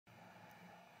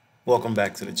Welcome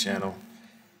back to the channel.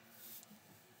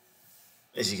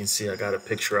 As you can see, I got a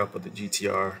picture up of the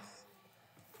GTR.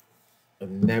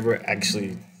 I've never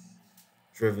actually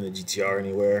driven the GTR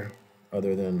anywhere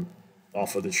other than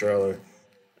off of the trailer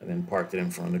and then parked it in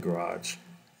front of the garage.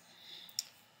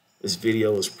 This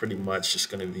video is pretty much just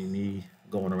going to be me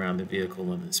going around the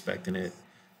vehicle and inspecting it,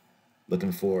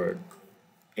 looking for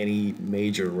any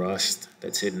major rust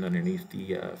that's hidden underneath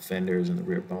the fenders and the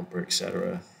rear bumper,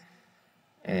 etc.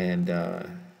 And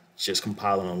just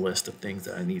compiling a list of things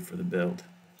that I need for the build.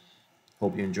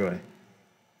 Hope you enjoy.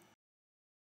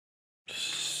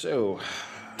 So,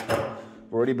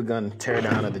 we've already begun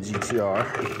teardown of the GTR.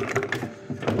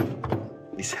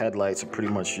 These headlights are pretty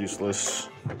much useless.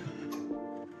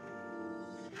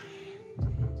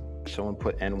 Someone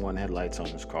put N1 headlights on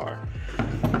this car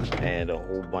and a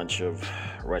whole bunch of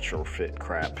retrofit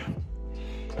crap.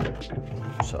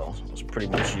 So it's pretty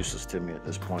much useless to me at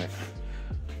this point.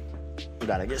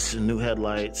 Gotta get some new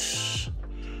headlights.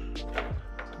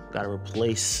 Gotta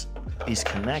replace these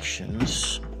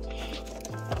connections.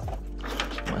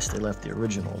 Unless they left the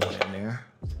original one in there,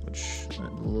 which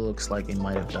it looks like they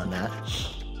might have done that.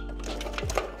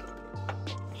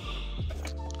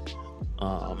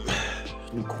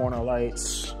 New corner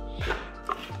lights.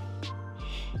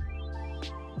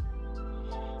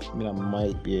 I mean, I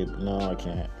might be able, no, I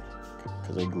can't,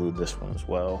 because I glued this one as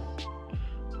well.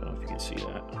 I don't know if you can see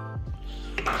that.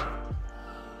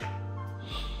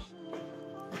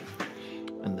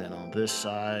 And then on this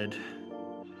side,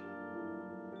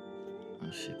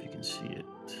 let's see if you can see it.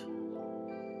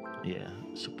 Yeah,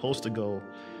 it's supposed to go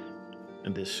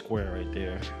in this square right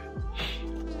there.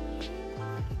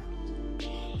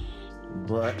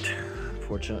 But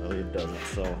unfortunately it doesn't,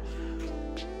 so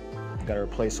I gotta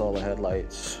replace all the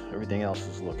headlights. Everything else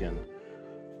is looking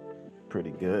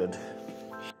pretty good.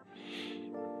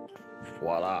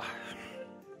 Voila.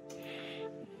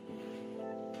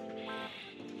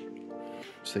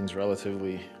 This thing's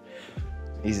relatively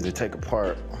easy to take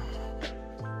apart.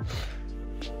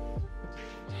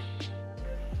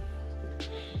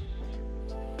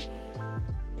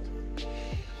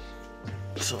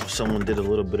 So someone did a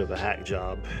little bit of a hack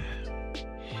job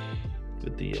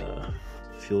with the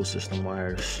fuel system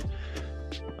wires.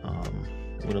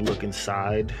 I'm gonna look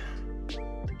inside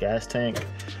the gas tank,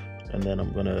 and then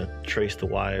I'm gonna trace the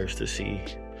wires to see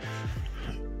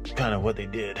kind of what they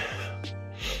did.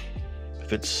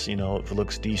 If it's, you know, if it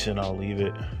looks decent, I'll leave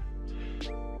it.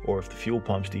 Or if the fuel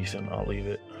pump's decent, I'll leave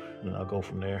it, and I'll go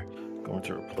from there. I'm going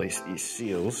to replace these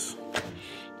seals.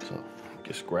 So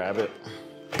just grab it,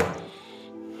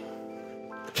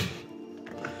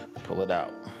 pull it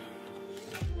out.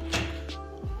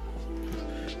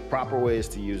 Proper way is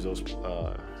to use those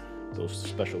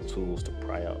special tools to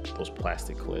pry out those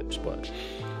plastic clips, but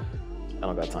I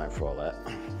don't got time for all that.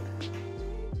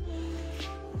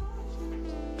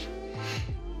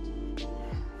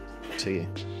 See,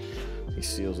 these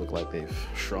seals look like they've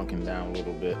shrunken down a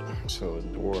little bit, so the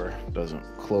door doesn't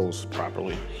close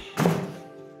properly.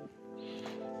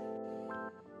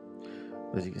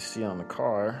 As you can see on the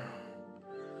car,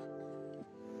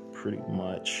 pretty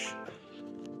much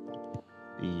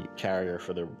the carrier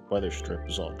for the weather strip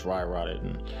is all dry rotted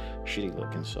and shitty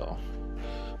looking, so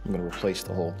I'm gonna replace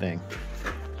the whole thing.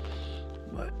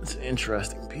 But it's an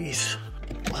interesting piece.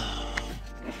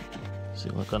 See,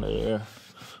 look under there.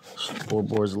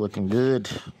 Floorboard's looking good.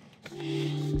 I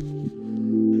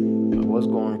was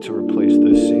going to replace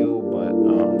this seal, but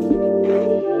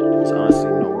it's honestly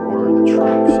no water in the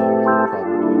trunk, so I'll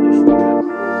probably just leave it.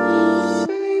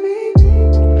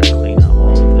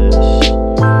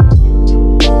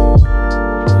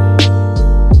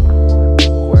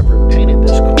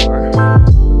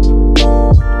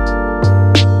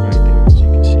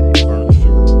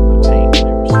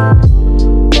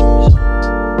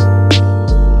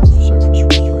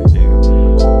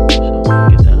 Little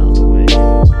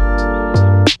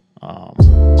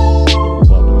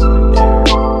bubbling right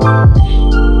there.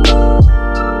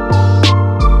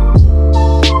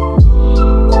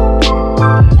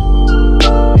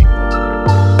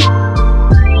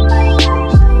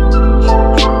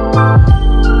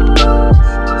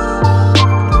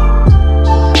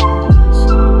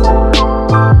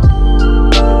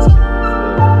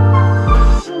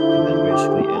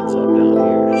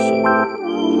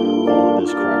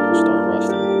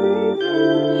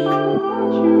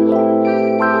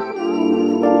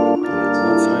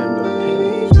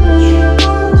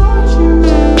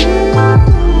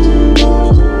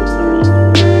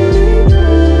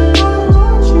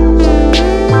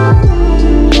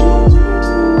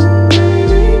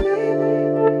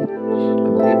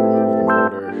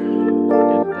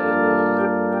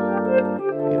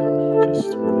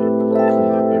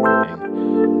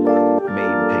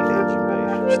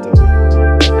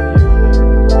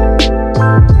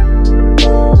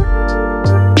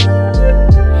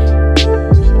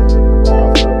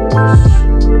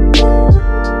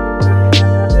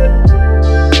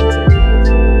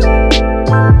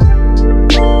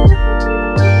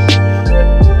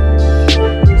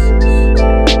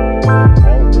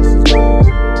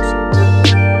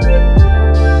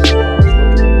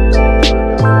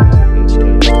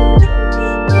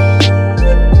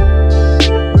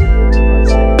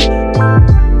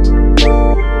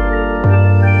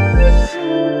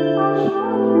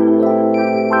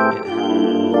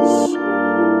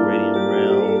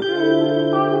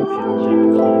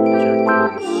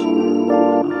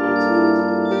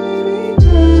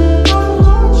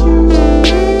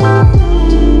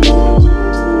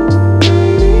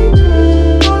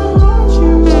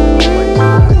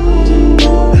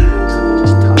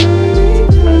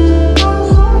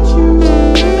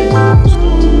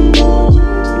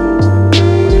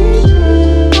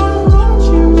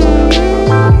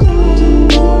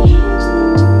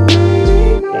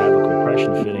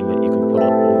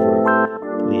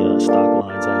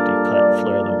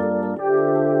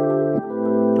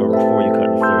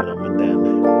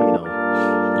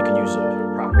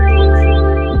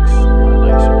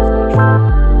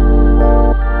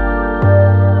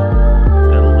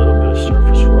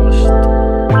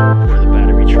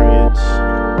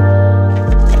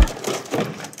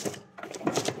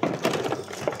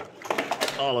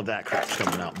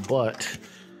 but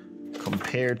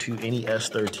compared to any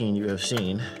S13 you have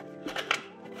seen,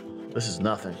 this is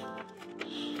nothing.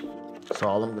 So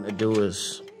all I'm gonna do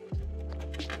is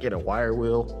get a wire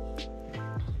wheel,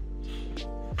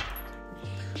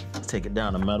 take it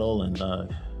down to metal, and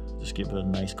just give it a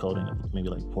nice coating of maybe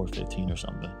like Port 15 or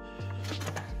something.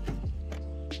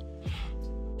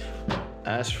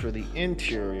 As for the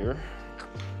interior,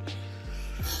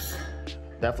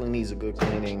 definitely needs a good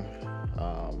cleaning.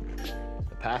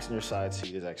 The passenger side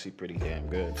seat is actually pretty damn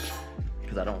good,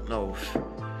 because I don't know if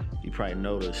you probably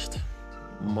noticed,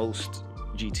 most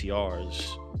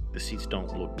GTRs, the seats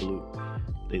don't look blue.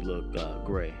 They look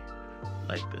gray,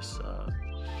 like this. I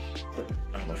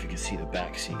don't know if you can see the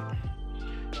back seat,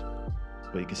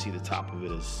 but you can see the top of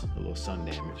it is a little sun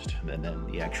damaged, and then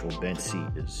the actual bench seat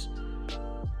is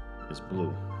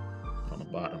blue on the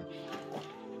bottom.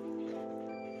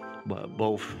 But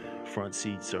both front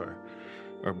seats are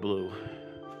blue.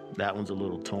 That one's a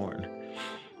little torn,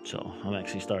 so I'm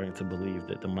actually starting to believe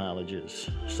that the mileage is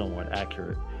somewhat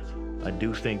accurate. I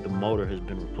do think the motor has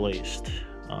been replaced.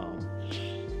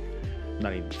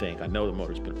 Not even think, I know the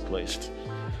motor's been replaced.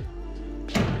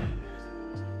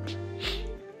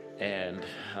 And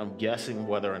I'm guessing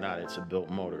whether or not it's a built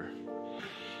motor.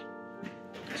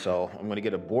 So I'm gonna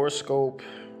get a bore scope,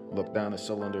 look down the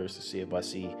cylinders to see if I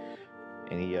see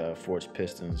any forged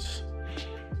pistons.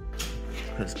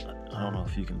 Because I don't know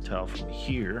if you can tell from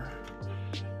here,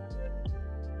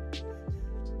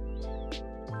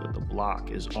 but the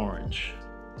block is orange.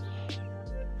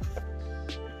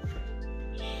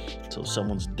 So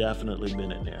someone's definitely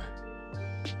been in there.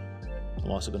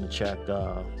 I'm also gonna check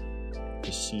to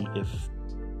see if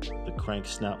the crank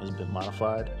snout has been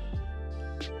modified,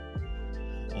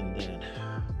 and then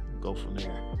go from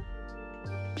there.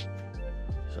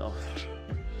 So,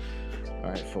 all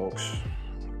right, folks,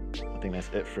 I think that's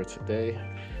it for today.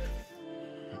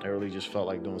 I really just felt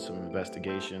like doing some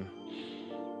investigation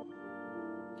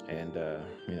and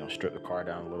you know, strip the car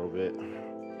down a little bit.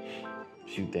 A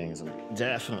few things I'm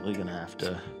definitely gonna have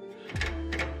to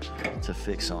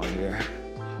fix on here.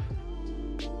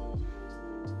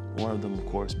 One of them, of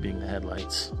course, being the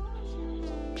headlights.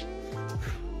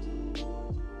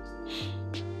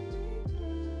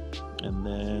 And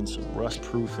then some rust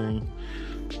proofing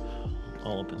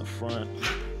all up in the front.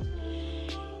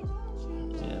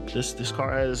 Yeah, this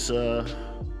car has some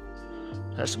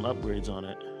upgrades on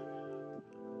it.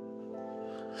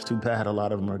 It's too bad a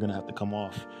lot of them are gonna have to come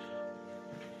off.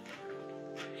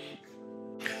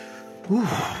 Whew.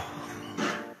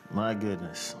 My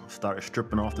goodness. Started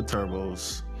stripping off the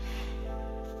turbos.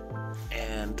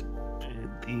 And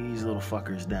these little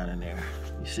fuckers down in there.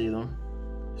 You see them?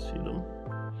 You see them?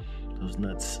 Those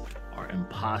nuts are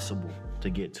impossible to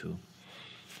get to.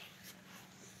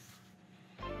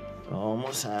 I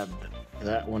almost had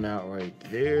that one out right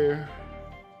there,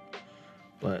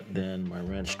 but then my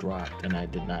wrench dropped and I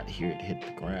did not hear it hit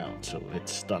the ground, so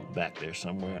it's stuck back there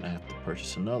somewhere and I have to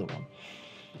purchase another one.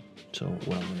 So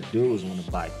what I'm gonna do is I'm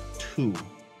gonna buy two,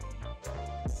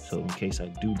 so in case I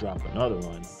do drop another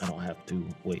one, I don't have to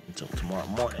wait until tomorrow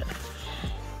morning.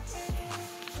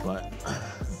 But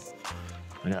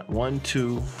I got 1,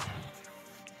 2,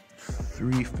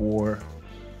 3, 4,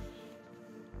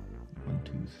 1,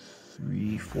 2,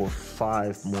 3, 4,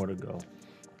 5 more to go.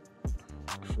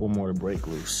 4 more to break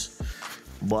loose.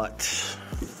 But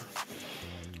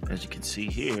as you can see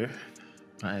here,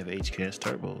 I have HKS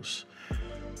turbos.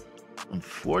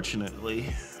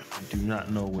 Unfortunately, I do not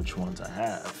know which ones I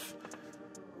have.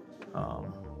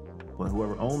 But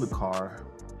whoever owned the car,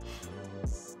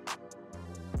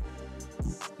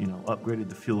 you know, upgraded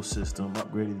the fuel system,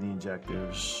 upgraded the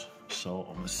injectors. So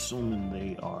I'm assuming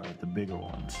they are the bigger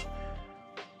ones.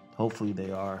 Hopefully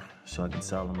they are, so I can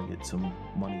sell them and get some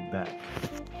money back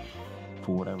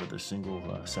for whatever the single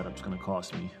setup's gonna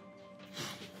cost me.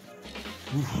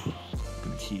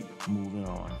 Gonna keep moving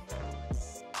on.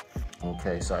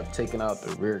 Okay, so I've taken out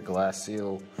the rear glass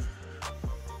seal,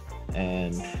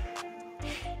 and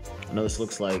I know this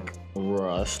looks like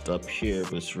rust up here,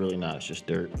 but it's really not, it's just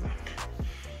dirt.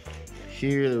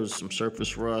 Here there was some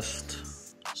surface rust,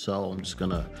 so I'm just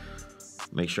gonna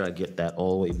make sure I get that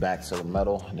all the way back to the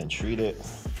metal and then treat it.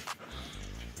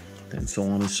 Then so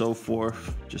on and so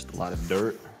forth, just a lot of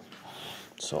dirt.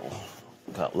 So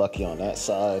got lucky on that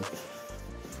side.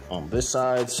 On this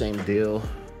side, same deal.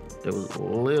 There was a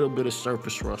little bit of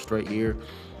surface rust right here.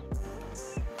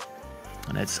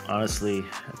 And that's honestly,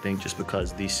 I think just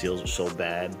because these seals are so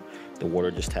bad, the water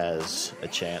just has a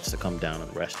chance to come down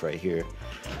and rest right here.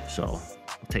 So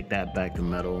I'll take that back to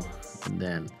metal and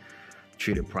then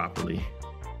treat it properly.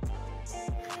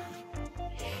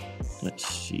 Let's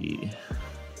see.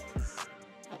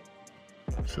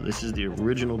 So this is the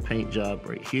original paint job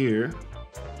right here.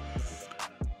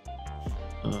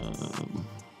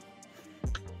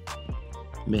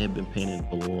 May have been painted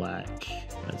black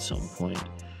at some point.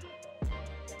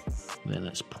 Then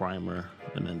that's primer,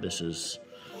 and then this is,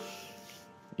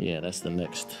 yeah, that's the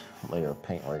next layer of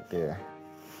paint right there.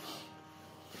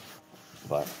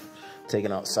 But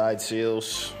taking out side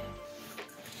seals,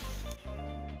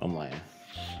 I'm lying.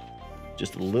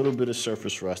 Just a little bit of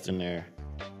surface rust in there,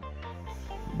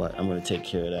 but I'm gonna take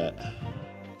care of that,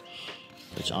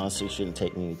 which honestly shouldn't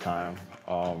take me any time.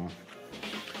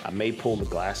 I may pull the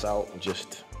glass out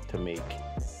just to make,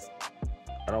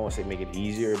 I don't want to say make it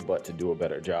easier, but to do a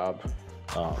better job,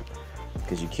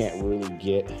 because you can't really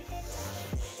get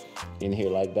in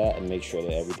here like that and make sure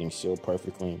that everything's sealed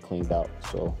perfectly and cleaned out.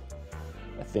 So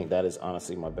I think that is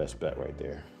honestly my best bet right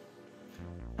there.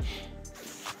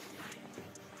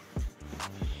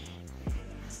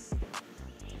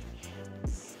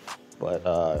 But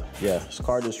yeah, this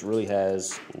car just really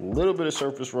has a little bit of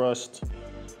surface rust,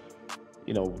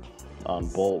 you know, on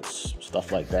bolts,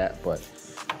 stuff like that. But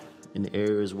in the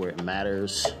areas where it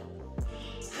matters,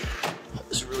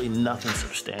 there's really nothing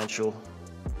substantial.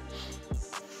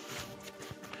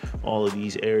 All of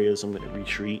these areas I'm gonna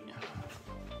retreat,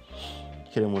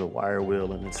 hit them with a wire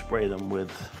wheel, and then spray them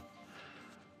with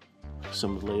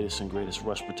some of the latest and greatest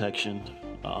rust protection.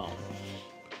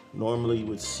 Normally you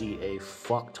would see a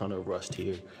fuck ton of rust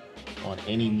here on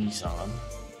any Nissan.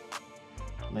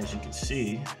 And as you can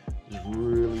see, there's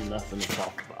really nothing to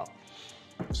talk about.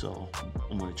 So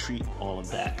I'm gonna treat all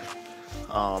of that.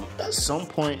 At some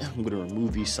point, I'm gonna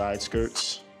remove these side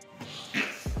skirts.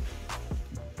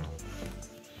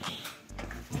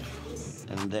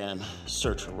 And then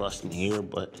search for rust in here,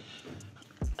 but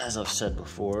as I've said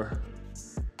before,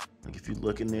 like if you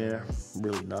look in there,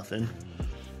 really nothing.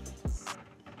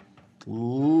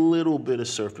 Little bit of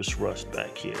surface rust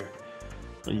back here,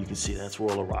 and you can see that's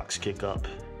where all the rocks kick up.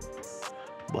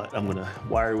 But I'm gonna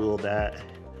wire wheel that,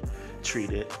 treat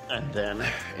it, and then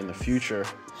in the future,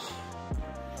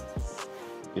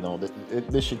 you know,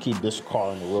 this should keep this car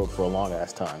on the road for a long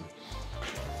ass time.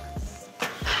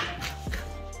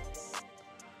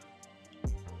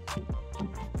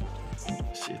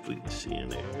 Let's see if we can see in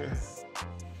there.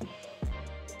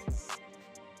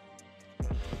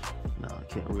 No, I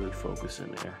can't really focus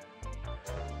in there.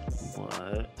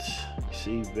 But you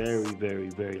see very, very,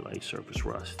 very light surface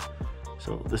rust.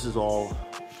 So this is all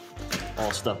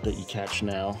stuff that you catch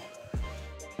now.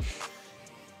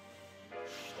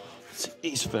 See,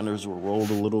 these fenders were rolled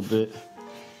a little bit.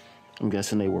 I'm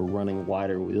guessing they were running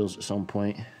wider wheels at some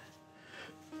point.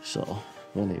 So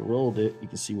when they rolled it, you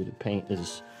can see where the paint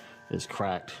is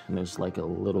cracked, and there's like a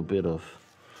little bit of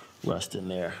rust in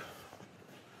there.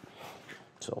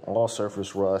 So all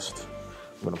surface rust.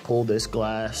 I'm gonna pull this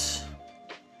glass,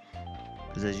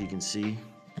 because as you can see,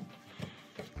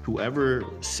 whoever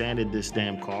sanded this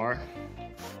damn car,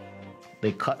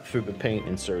 they cut through the paint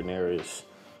in certain areas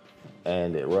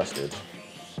and it rusted.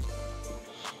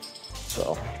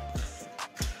 So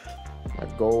my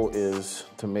goal is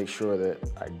to make sure that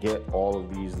I get all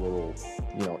of these little,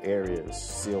 you know, areas,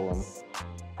 seal them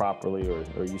properly,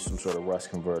 or use some sort of rust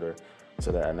converter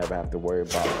so that I never have to worry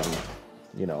about them,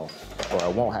 you know, or I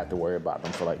won't have to worry about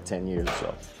them for like 10 years or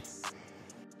so.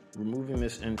 Removing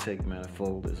this intake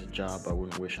manifold is a job I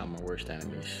wouldn't wish on my worst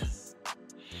enemies.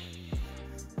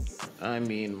 I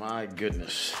mean, my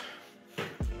goodness.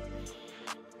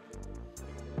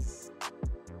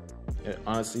 It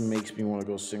honestly makes me want to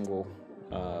go single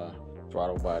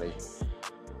throttle body,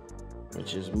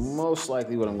 which is most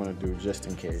likely what I'm going to do just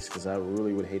in case, because I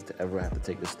really would hate to ever have to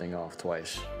take this thing off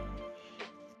twice.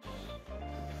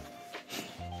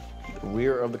 The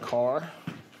rear of the car,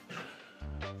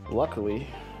 luckily,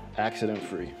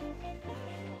 accident-free.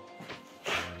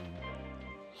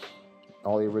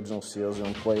 All the original seals are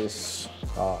in place.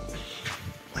 I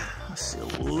see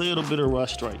a little bit of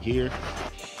rust right here.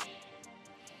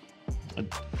 I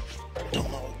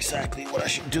don't know exactly what I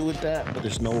should do with that, but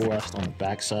there's no rust on the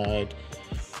backside,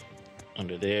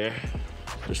 under there,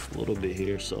 just a little bit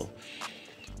here, so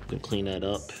I'm gonna clean that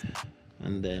up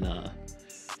and then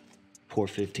pour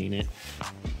 15 it.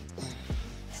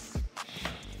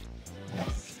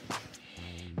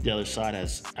 The other side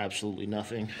has absolutely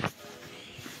nothing.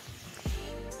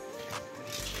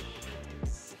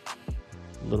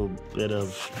 A little bit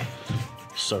of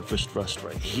surface rust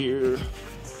right here.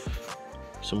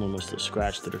 Someone must have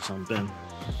scratched it or something.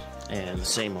 And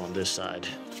same on this side.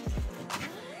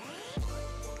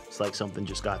 It's like something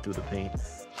just got through the paint.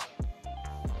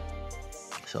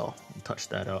 So I'll touch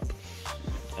that up.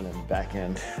 and then the back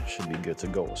end should be good to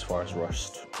go as far as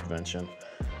rust prevention.